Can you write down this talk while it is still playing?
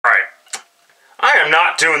am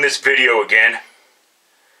not doing this video again.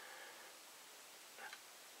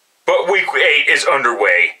 But week 8 is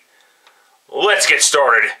underway. Let's get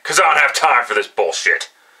started, because I don't have time for this bullshit.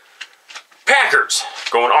 Packers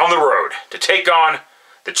going on the road to take on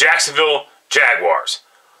the Jacksonville Jaguars.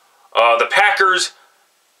 The Packers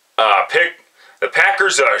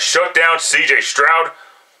shut down C.J. Stroud.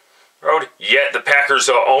 Yet the Packers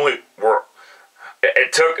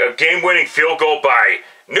it took a game-winning field goal by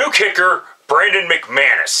new kicker Brandon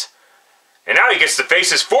McManus. And now he gets to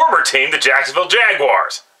face his former team, the Jacksonville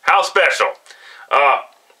Jaguars. How special. But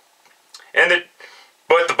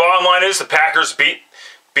the bottom line is the Packers beat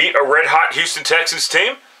a red-hot Houston Texans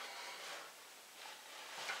team.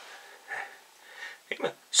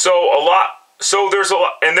 So there's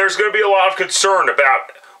going to be a lot of concern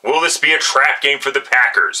about, will this be a trap game for the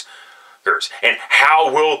Packers? And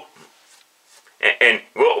will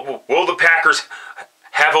the Packers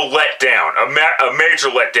have a letdown, a major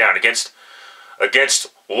letdown against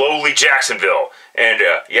lowly Jacksonville?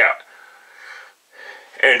 The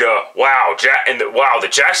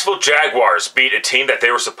Jacksonville Jaguars beat a team that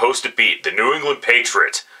they were supposed to beat, the New England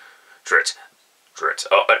Patriots.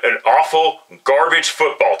 An awful, garbage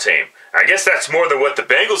football team. I guess that's more than what the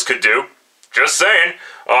Bengals could do. Just saying.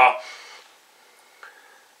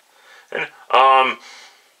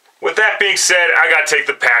 With that being said, I gotta take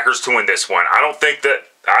the Packers to win this one. I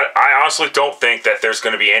honestly don't think that there's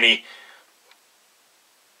going to be any.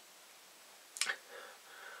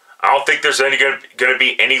 I don't think there's going to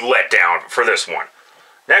be any letdown for this one.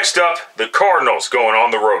 Next up, the Cardinals going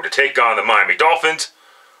on the road to take on the Miami Dolphins.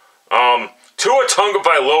 Tua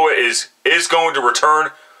Tagovailoa is going to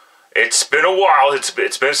return. It's been a while. It's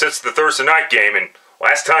been since the Thursday night game, and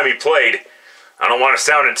last time he played, I don't want to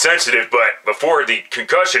sound insensitive, but before the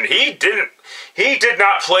concussion, he did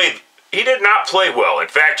not play well. In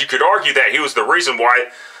fact, you could argue that he was the reason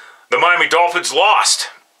why the Miami Dolphins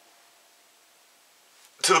lost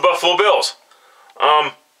to the Buffalo Bills.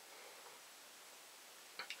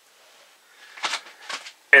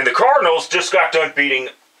 And the Cardinals just got done beating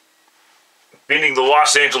the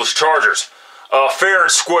Los Angeles Chargers. Fair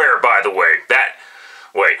and square, by the way.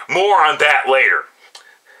 More on that later.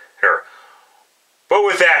 Here. But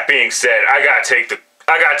with that being said, I'm actually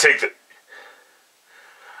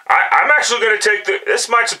going to take this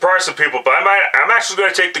might surprise some people, but I'm actually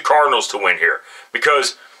going to take the Cardinals to win here.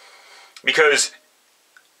 Because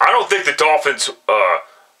I don't think the Dolphins'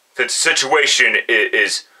 the situation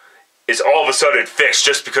is all of a sudden fixed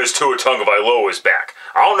just because Tua Tagovailoa is back.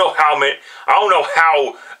 I don't know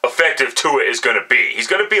how effective Tua is going to be. He's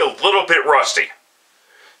going to be a little bit rusty.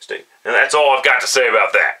 And that's all I've got to say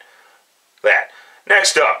about that.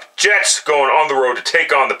 Next up, Jets going on the road to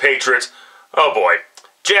take on the Patriots. Oh boy.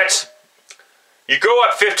 Jets, you go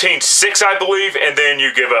up 15-6, I believe, and then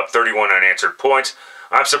you give up 31 unanswered points.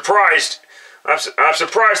 I'm surprised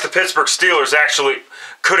the Pittsburgh Steelers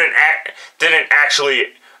didn't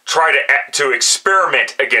actually try to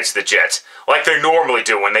experiment against the Jets like they normally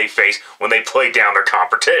do when they play down their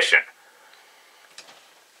competition.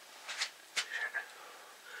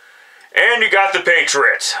 And you got the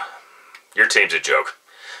Patriots. Your team's a joke.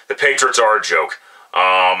 The Patriots are a joke.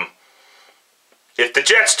 If the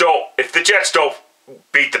Jets don't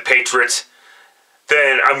beat the Patriots,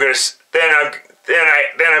 then I'm gonna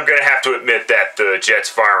have to admit that the Jets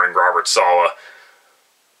firing Robert Saleh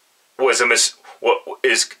is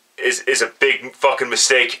a big fucking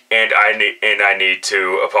mistake, and I need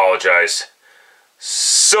to apologize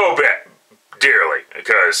so dearly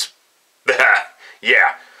because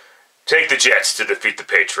take the Jets to defeat the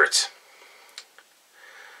Patriots.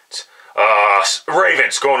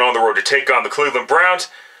 Ravens going on the road to take on the Cleveland Browns,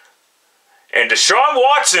 and Deshaun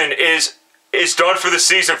Watson is done for the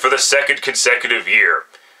season for the second consecutive year.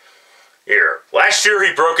 Last year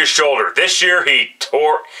he broke his shoulder. This year he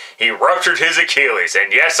ruptured his Achilles.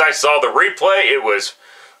 And yes, I saw the replay. It was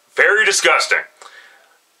very disgusting.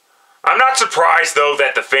 I'm not surprised though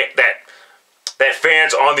that that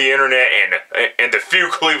fans on the internet and the few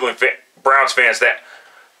Cleveland Browns fans that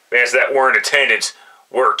were in attendance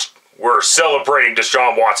were celebrating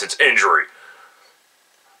Deshaun Watson's injury.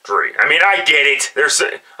 I mean, I get it.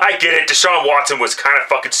 I get it. Deshaun Watson was kind of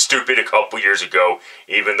fucking stupid a couple years ago,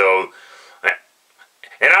 even though. And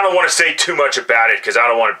I don't want to say too much about it because I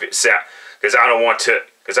don't want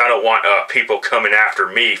people coming after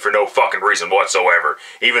me for no fucking reason whatsoever.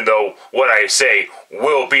 Even though what I say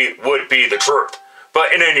would be the truth.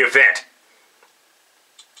 But in any event,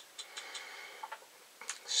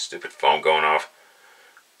 stupid phone going off.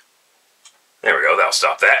 There we go. That'll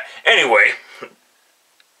stop that. Anyway.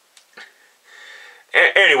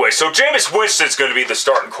 Anyway, so Jameis Winston's going to be the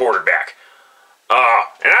starting quarterback.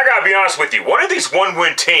 And I gotta be honest with you, one of these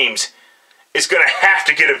one-win teams is going to have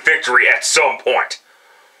to get a victory at some point.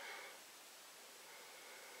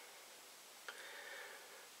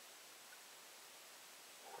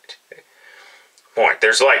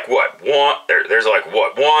 There's like what? There's like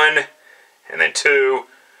what? 1, and then 2,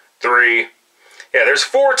 3. Yeah, there's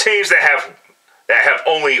 4 teams that have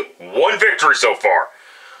only 1 victory so far.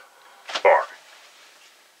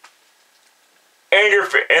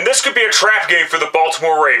 And this could be a trap game for the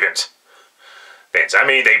Baltimore Ravens. Fans, I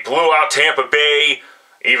mean, they blew out Tampa Bay,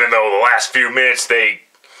 even though the last few minutes they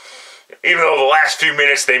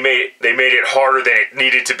made it harder than it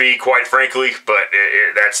needed to be, quite frankly. But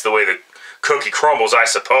that's the way the cookie crumbles, I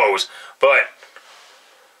suppose. But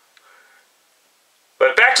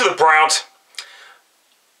back to the Browns.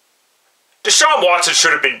 Deshaun Watson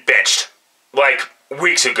should have been benched like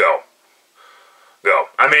weeks ago.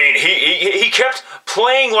 I mean, he kept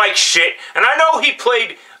playing like shit, and I know he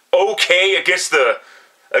played okay against the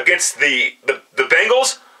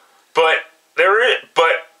Bengals, but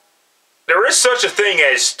there is such a thing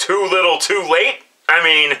as too little, too late. I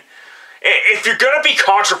mean, if you're gonna be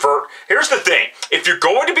controversial, here's the thing: if you're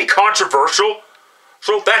going to be controversial,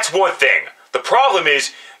 so that's one thing. The problem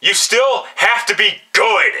is you still have to be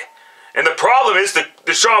good, and the problem is that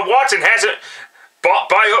Deshaun Watson hasn't.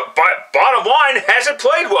 Bottom line, hasn't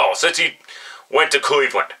played well since he went to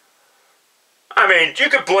Cleveland. I mean, you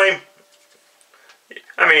could blame...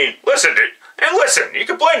 I mean, listen, you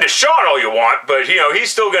can blame Deshaun all you want, but,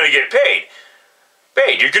 he's still going to get paid.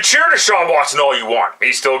 You can cheer Deshaun Watson all you want.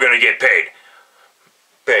 He's still going to get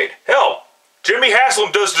paid. Hell, Jimmy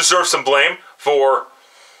Haslam does deserve some blame for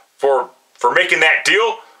making that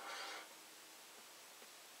deal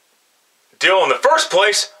in the first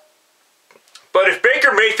place. But if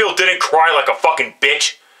Baker Mayfield didn't cry like a fucking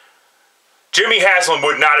bitch, Jimmy Haslam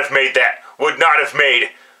would not have made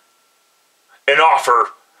an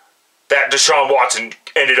offer that Deshaun Watson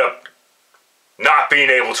ended up not being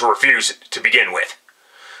able to refuse to begin with.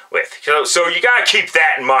 So you gotta keep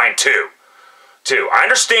that in mind too. I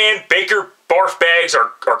understand Baker barf bags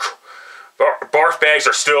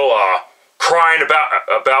are still crying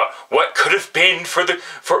about what could have been for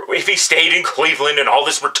if he stayed in Cleveland and all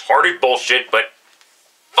this retarded bullshit, but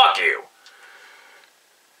fuck you.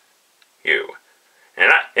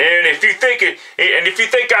 And if you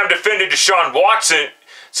think I'm defending Deshaun Watson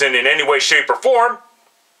in any way, shape, or form,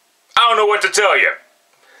 I don't know what to tell you.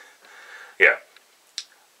 Yeah.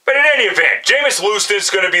 But in any event, Jameis Winston's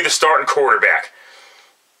going to be the starting quarterback.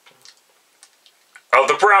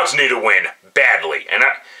 The Browns need a win badly, and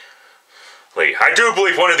I do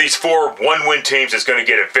believe one of these 4 one-win teams is going to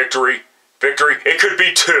get a victory. It could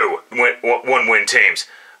be 2 one-win teams.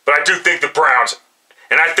 But I do think the Browns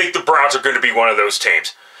are going to be one of those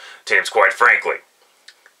teams, quite frankly.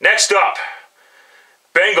 Next up,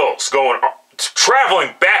 Bengals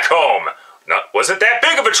traveling back home. Wasn't that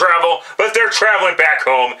big of a travel, but they're traveling back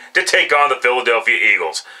home to take on the Philadelphia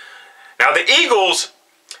Eagles. Now the Eagles,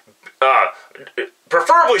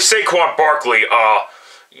 preferably Saquon Barkley,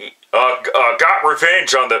 got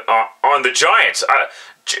revenge on the Giants. I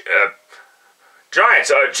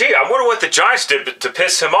wonder what the Giants did to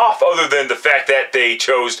piss him off, other than the fact that they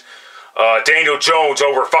chose Daniel Jones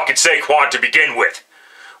over fucking Saquon to begin with.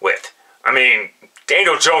 I mean,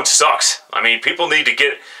 Daniel Jones sucks. I mean, people really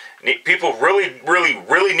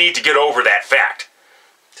need to get over that fact.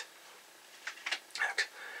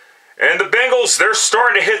 And the Bengals, they're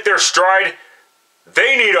starting to hit their stride.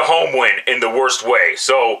 They need a home win in the worst way.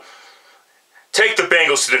 So take the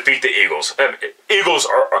Bengals to defeat the Eagles. Eagles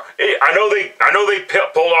are. I know they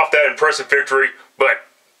pulled off that impressive victory, but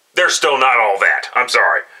they're still not all that. I'm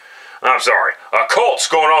sorry. Colts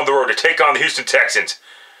going on the road to take on the Houston Texans.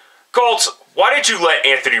 Colts, why did you let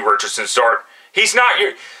Anthony Richardson start? He's not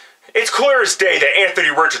your. It's clear as day that Anthony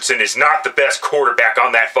Richardson is not the best quarterback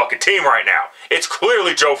on that fucking team right now. It's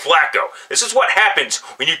clearly Joe Flacco. This is what happens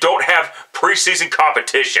when you don't have preseason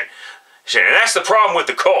competition. And that's the problem with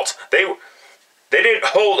the Colts. They didn't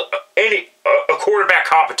hold a quarterback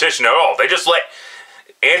competition at all. They just let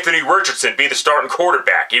Anthony Richardson be the starting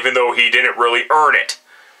quarterback, even though he didn't really earn it.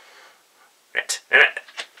 And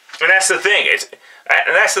that's the thing.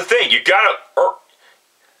 That's the thing. You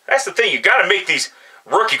gotta make these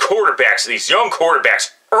rookie quarterbacks, these young quarterbacks,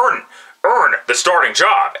 earn the starting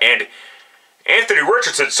job. And Anthony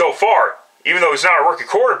Richardson, so far, even though he's not a rookie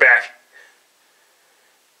quarterback,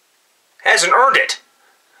 hasn't earned it.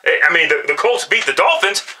 I mean, the Colts beat the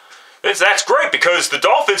Dolphins. That's great, because the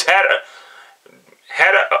Dolphins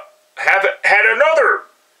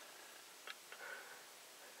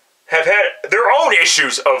have had their own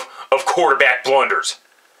issues of quarterback blunders.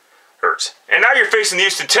 And now you're facing the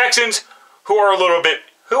Houston Texans, who are going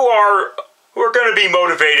to be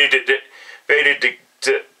motivated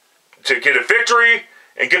to get a victory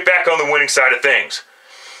and get back on the winning side of things.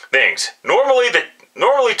 Normally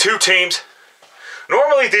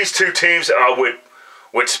these two teams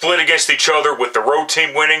would split against each other with the road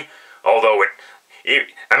team winning. Although it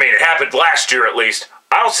happened last year at least.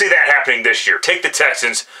 I don't see that happening this year. Take the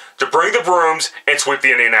Texans to bring the brooms and sweep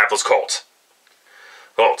the Indianapolis Colts.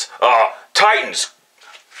 Titans.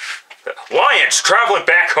 Lions traveling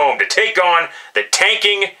back home to take on the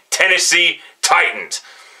tanking Tennessee Titans.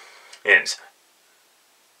 In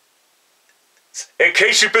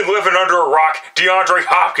case you've been living under a rock, DeAndre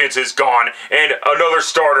Hopkins is gone, and another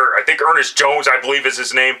starter, I think Ernest Jones, I believe is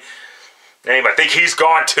his name. I think he's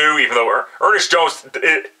gone too, even though Ernest Jones,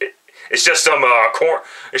 it's just some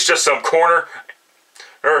corner.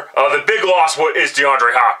 The big loss is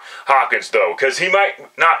DeAndre Hopkins though, because he might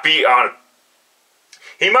not be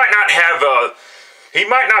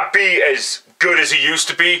as good as he used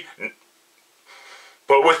to be,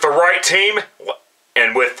 but with the right team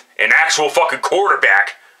and with an actual fucking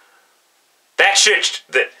quarterback, that shit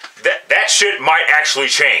might actually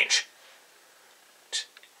change.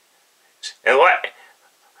 And like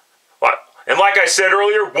I said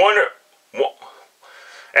earlier,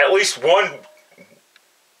 at least one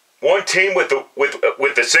team with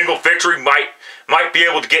a single victory might be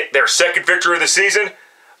able to get their second victory of the season.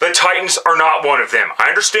 The Titans are not one of them. I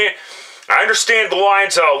understand the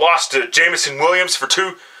Lions lost to Jameson Williams for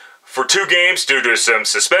two games due to some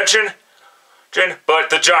suspension, but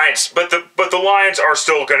the Lions are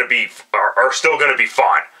still going to be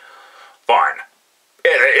fine.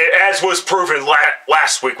 As was proven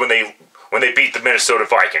last week when they beat the Minnesota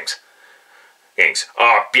Vikings.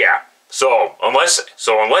 So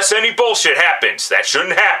unless any bullshit happens, that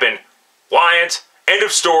shouldn't happen. Lions, end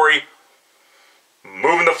of story.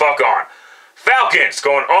 Moving the fuck on. Falcons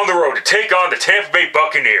going on the road to take on the Tampa Bay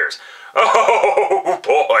Buccaneers. Oh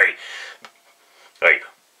boy.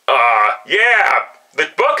 The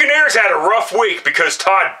Buccaneers had a rough week because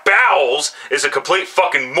Todd Bowles is a complete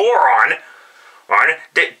fucking moron.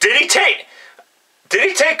 Did he take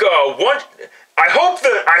one? I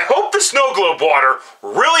hope the snow globe water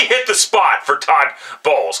really hit the spot for Todd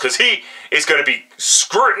Bowles, because he is going to be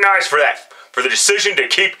scrutinized for the decision to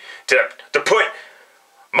put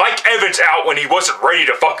Mike Evans out when he wasn't ready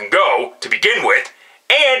to fucking go to begin with,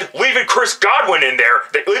 and leaving Chris Godwin in there,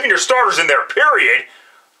 leaving your starters in there, period,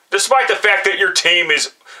 despite the fact that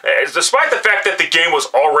the game was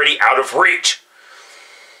already out of reach.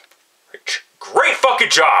 Great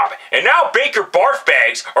fucking job. And now Baker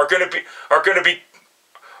Barfbags are going to be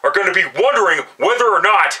wondering whether or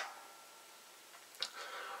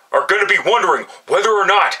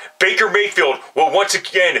not Baker Mayfield will once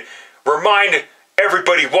again remind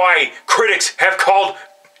everybody why critics have called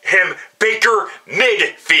him Baker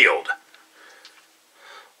Midfield.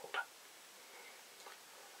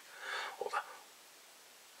 Hold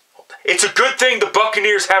on. It's a good thing the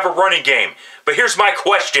Buccaneers have a running game, but here's my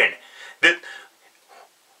question.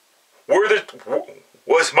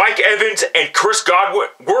 Was Mike Evans and Chris Godwin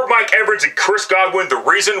the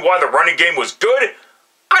reason why the running game was good?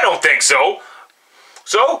 I don't think so.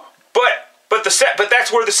 But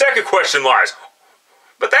that's where the second question lies.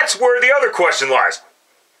 But that's where the other question lies.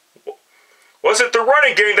 Was it the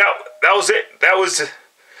running game that was it? That was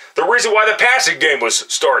the reason why the passing game was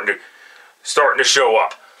starting to show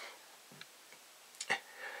up.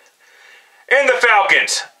 And the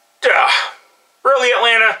Falcons. Really,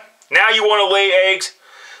 Atlanta? Now you want to lay eggs,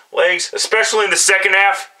 especially in the second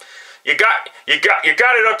half. You got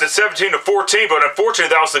it up to 17-14, but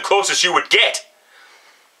unfortunately, that was the closest you would get.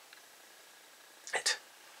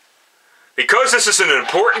 Because this is an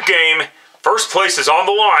important game, first place is on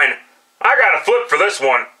the line. I got to flip for this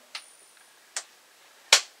one.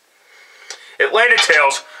 Atlanta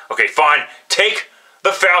Tails. Okay, fine. Take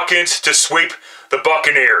the Falcons to sweep the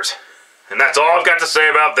Buccaneers. And that's all I've got to say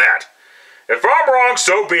about that. If I'm wrong,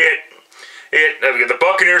 so be it. The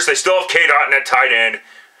Buccaneers, they still have K-Dot at tight end.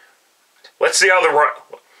 Let's see how the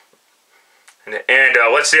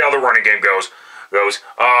let's see how the running game goes.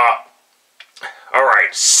 All right,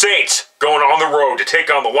 Saints going on the road to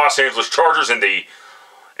take on the Los Angeles Chargers in the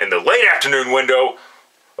late afternoon window.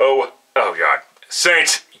 Oh God,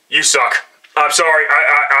 Saints, you suck. I'm sorry.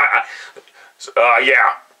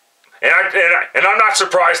 Yeah, and I'm not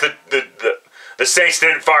surprised that the Saints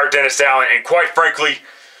didn't fire Dennis Allen. And quite frankly,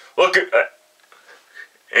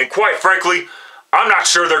 I'm not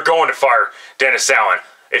sure they're going to fire Dennis Allen.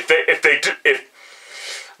 If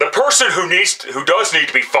the person who does need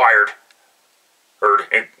to be fired,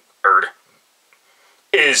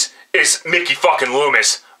 is Mickey fucking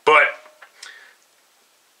Loomis, but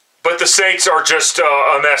the Saints are just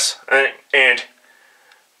a mess, and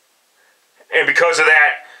because of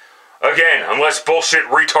that, again, unless bullshit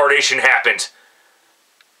retardation happens,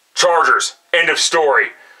 Chargers, end of story.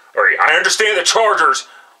 Alright, I understand the Chargers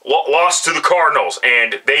lost to the Cardinals,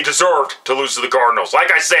 and they deserved to lose to the Cardinals.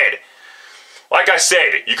 Like I said,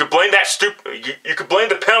 you could blame you could blame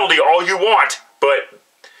the penalty all you want, but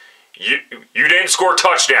you didn't score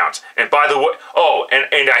touchdowns. And by the way,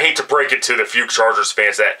 and I hate to break it to the few Chargers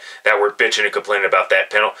fans that were bitching and complaining about that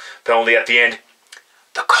penalty at the end.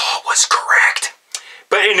 The call was correct.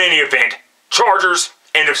 But in any event, Chargers,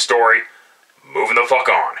 end of story. Moving the fuck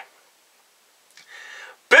on.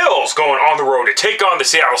 Bills going on the road to take on the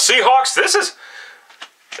Seattle Seahawks. This is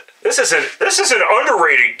an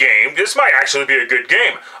underrated game. This might actually be a good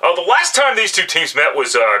game. The last time these two teams met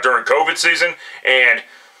was during COVID season, and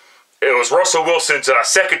it was Russell Wilson's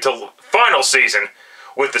second to final season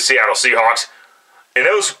with the Seattle Seahawks, and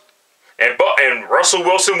Russell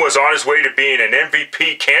Wilson was on his way to being an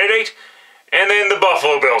MVP candidate, and then the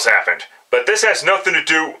Buffalo Bills happened. But this has nothing to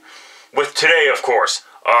do with today, of course.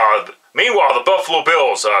 Meanwhile, the Buffalo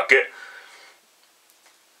Bills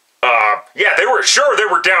they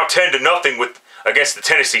were down 10-0 against the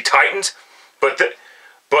Tennessee Titans, but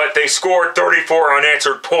they scored 34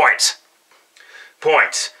 unanswered points.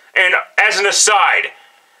 And as an aside,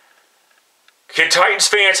 can Titans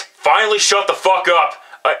fans finally shut the fuck up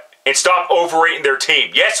and stop overrating their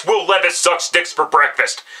team? Yes, Will Levis sucks dicks for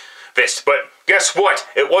breakfast, but guess what?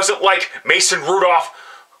 It wasn't like Mason Rudolph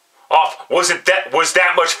was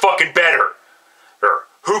that much fucking better.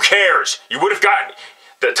 Who cares?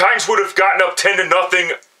 The Titans would have gotten up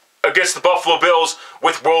 10-0 against the Buffalo Bills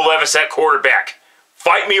with Will Levis at quarterback.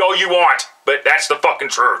 Fight me all you want, but that's the fucking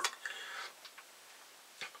truth.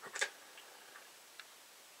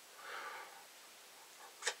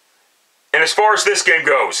 And as far as this game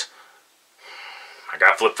goes, I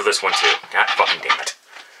got flipped for this one too. God fucking damn it.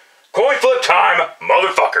 Coin flip time,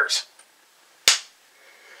 motherfuckers.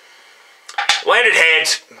 Landed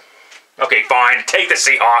heads. Okay, fine. Take the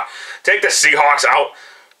Seahawks out.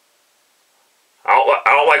 I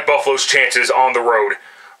don't like Buffalo's chances on the road.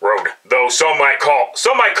 Though some might call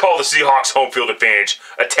the Seahawks' home field advantage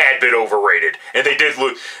a tad bit overrated, and they did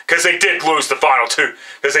lose because they did lose the final two.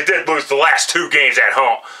 Because they did lose the last two games at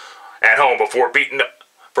home before beating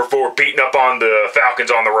up on the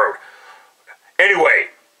Falcons on the road. Anyway,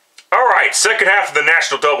 all right. Second half of the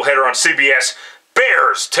national doubleheader on CBS.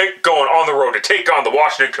 Bears going on the road to take on the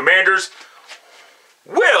Washington Commanders.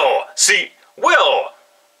 Will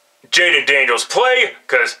Jaden Daniels play?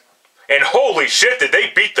 And holy shit, did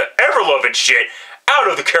they beat the ever-loving shit out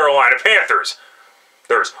of the Carolina Panthers.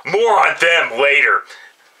 There's more on them later.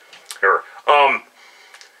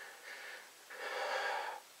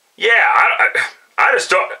 I just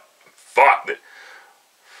don't... Fuck,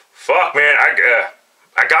 man,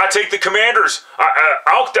 I gotta take the Commanders. I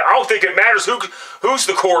don't think it matters who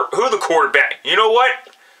the quarterback. You know what?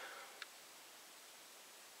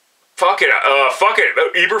 Fuck it.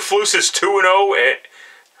 Eberflus is 2-0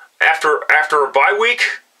 after a bye week.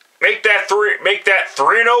 Make that 3-0,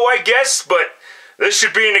 I guess. But this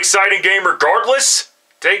should be an exciting game regardless.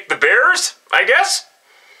 Take the Bears, I guess.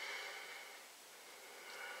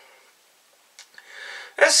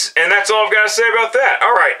 That's all I've got to say about that.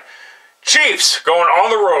 All right. Chiefs going on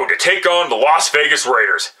the road to take on the Las Vegas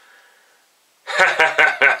Raiders.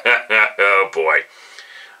 Oh boy.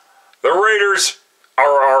 The Raiders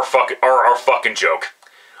are our fucking joke.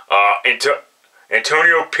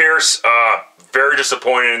 Antonio Pierce, very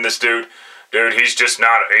disappointed in this dude. Dude, he's just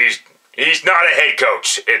not he's not a head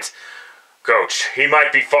coach. It's coach. He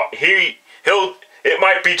might be it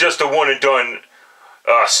might be just a one and done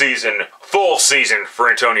full season for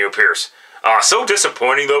Antonio Pierce. So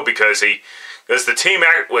disappointing though because the team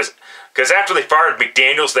because after they fired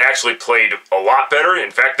McDaniels, they actually played a lot better.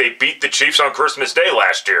 In fact, they beat the Chiefs on Christmas Day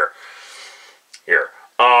last year.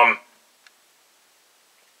 I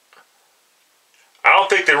don't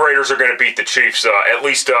think the Raiders are going to beat the Chiefs. At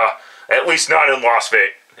least not in Las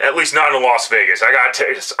Vegas. At least not in Las Vegas.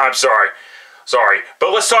 I'm sorry,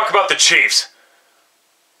 but let's talk about the Chiefs.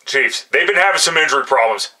 They've been having some injury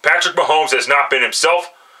problems. Patrick Mahomes has not been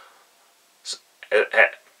himself.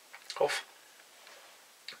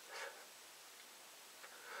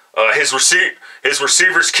 His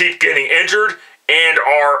receivers keep getting injured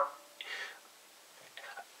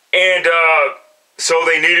so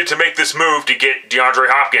they needed to make this move to get DeAndre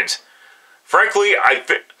Hopkins. Frankly,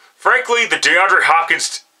 the DeAndre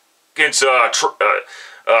Hopkins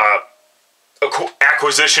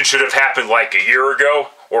acquisition should have happened like a year ago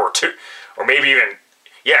or two, or maybe even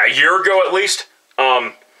a year ago at least.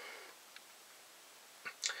 And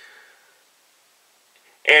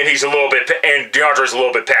DeAndre's a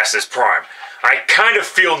little bit past his prime. I kind of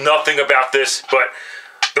feel nothing about this, but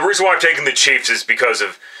the reason why I'm taking the Chiefs is because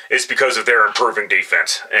of their improving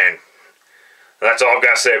defense, and that's all I've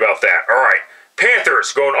got to say about that. All right,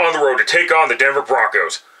 Panthers going on the road to take on the Denver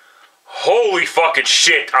Broncos. Holy fucking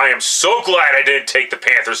shit! I am so glad I didn't take the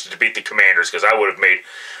Panthers to beat the Commanders, because I would have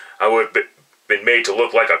been made to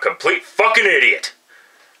look like a complete fucking idiot.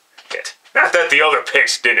 Not that the other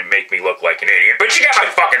picks didn't make me look like an idiot, but you got my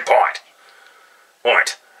fucking point.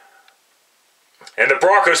 And the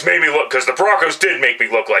Broncos made me look, because the Broncos did make me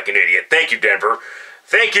look like an idiot. Thank you, Denver.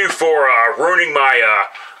 Thank you for ruining my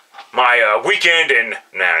weekend. And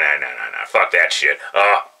fuck that shit.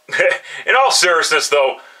 In all seriousness,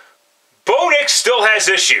 though, Bo Nix still has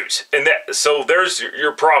issues, and so there's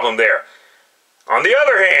your problem there. On the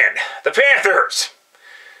other hand, the Panthers.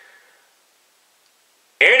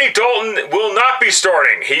 Andy Dalton will not be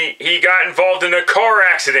starting. He got involved in a car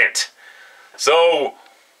accident. So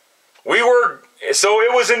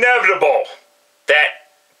it was inevitable that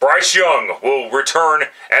Bryce Young will return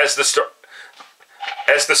as the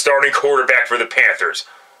starting quarterback for the Panthers.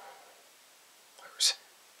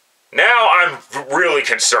 Now I'm really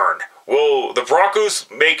concerned. Will the Broncos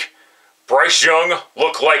make Bryce Young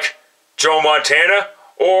look like Joe Montana,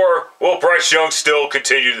 or will Bryce Young still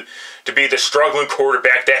continue to be the struggling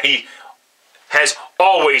quarterback that he has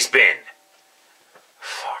always been?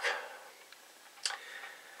 Fuck.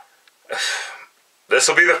 This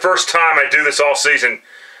will be the first time I do this all season.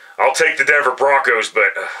 I'll take the Denver Broncos,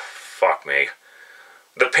 but fuck me.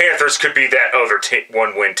 The Panthers could be that other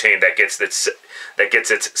one-win team that gets its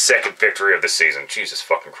second victory of the season. Jesus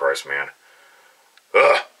fucking Christ, man.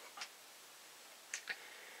 Ugh.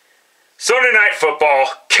 Sunday Night Football,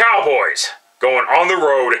 Cowboys going on the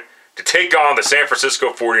road to take on the San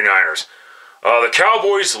Francisco 49ers. The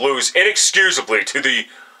Cowboys lose inexcusably to the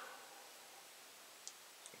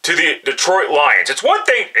Detroit Lions. It's one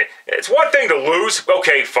thing to lose,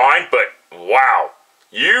 okay, fine, but wow.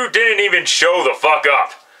 You didn't even show the fuck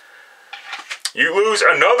up. You lose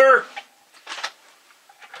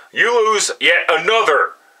yet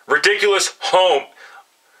another ridiculous home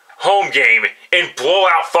game in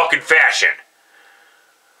blowout fucking fashion.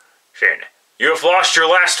 You have lost your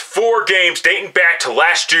last 4 games dating back to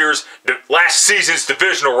last season's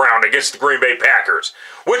divisional round against the Green Bay Packers,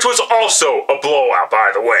 which was also a blowout,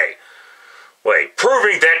 by the way.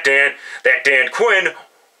 Proving that Dan Quinn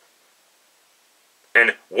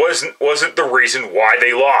wasn't the reason why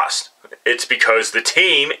they lost. It's because the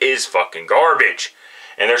team is fucking garbage,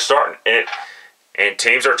 and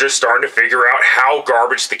teams are just starting to figure out how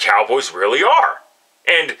garbage the Cowboys really are.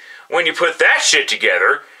 And when you put that shit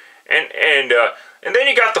together, and then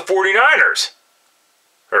you got the 49ers,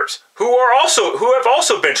 who have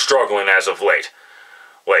also been struggling as of late.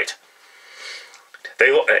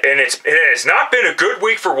 It has not been a good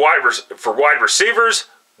week for wide receivers.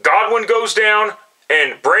 Godwin goes down,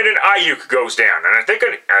 and Brandon Ayuk goes down, and I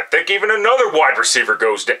think even another wide receiver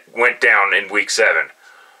went down in week 7.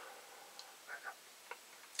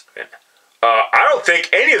 I don't think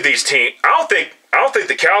any of these teams. I don't think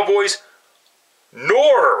the Cowboys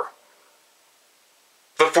nor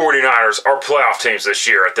the 49ers are playoff teams this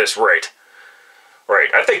year at this rate.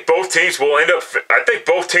 I think both teams may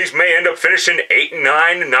end up finishing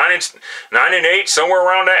 8-9, 9-8, somewhere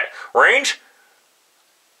around that range.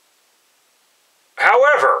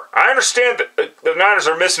 However, I understand that the Niners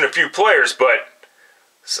are missing a few players, but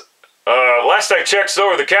last I checked, so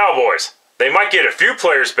are the Cowboys. They might get a few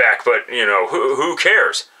players back, but, who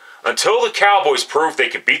cares? Until the Cowboys prove they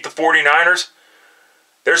can beat the 49ers,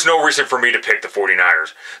 there's no reason for me to pick the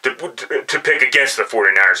 49ers, to pick against the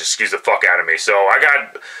 49ers, excuse the fuck out of me. So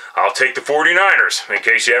I'll take the 49ers, in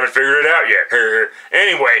case you haven't figured it out yet.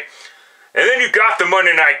 Anyway, and then you got the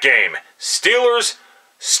Monday night game. Steelers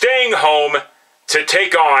staying home to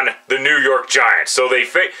take on the New York Giants. So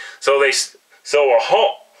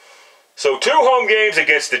 2 home games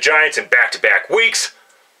against the Giants in back-to-back weeks.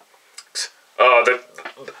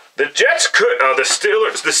 The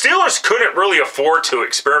Steelers couldn't really afford to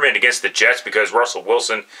experiment against the Jets because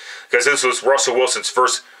this was Russell Wilson's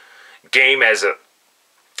first game as a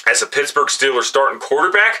Pittsburgh Steelers starting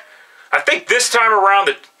quarterback. I think this time around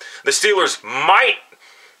the Steelers might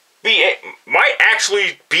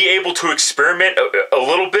actually be able to experiment a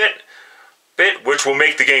little bit, which will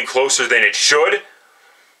make the game closer than it should.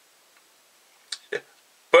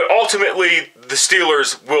 But ultimately, the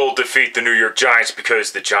Steelers will defeat the New York Giants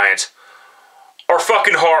because the Giants are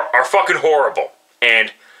fucking horrible.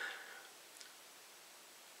 And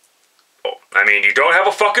I mean, you don't have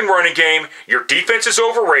a fucking running game. Your defense is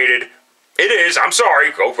overrated. It is. I'm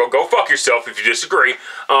sorry. Go fuck yourself if you disagree.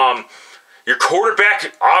 Your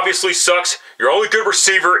quarterback obviously sucks. Your only good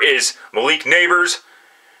receiver is Malik Nabers.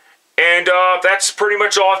 And that's pretty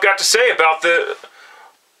much all I've got to say about the...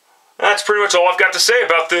 That's pretty much all I've got to say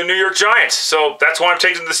about the New York Giants. So that's why I'm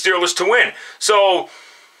taking the Steelers to win. So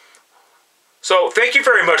thank you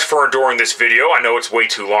very much for enduring this video. I know it's way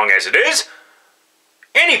too long as it is.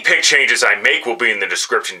 Any pick changes I make will be in the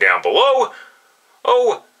description down below.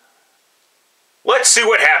 Oh, let's see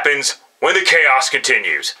what happens when the chaos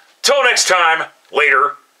continues. Till next time,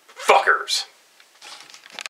 later, fuckers.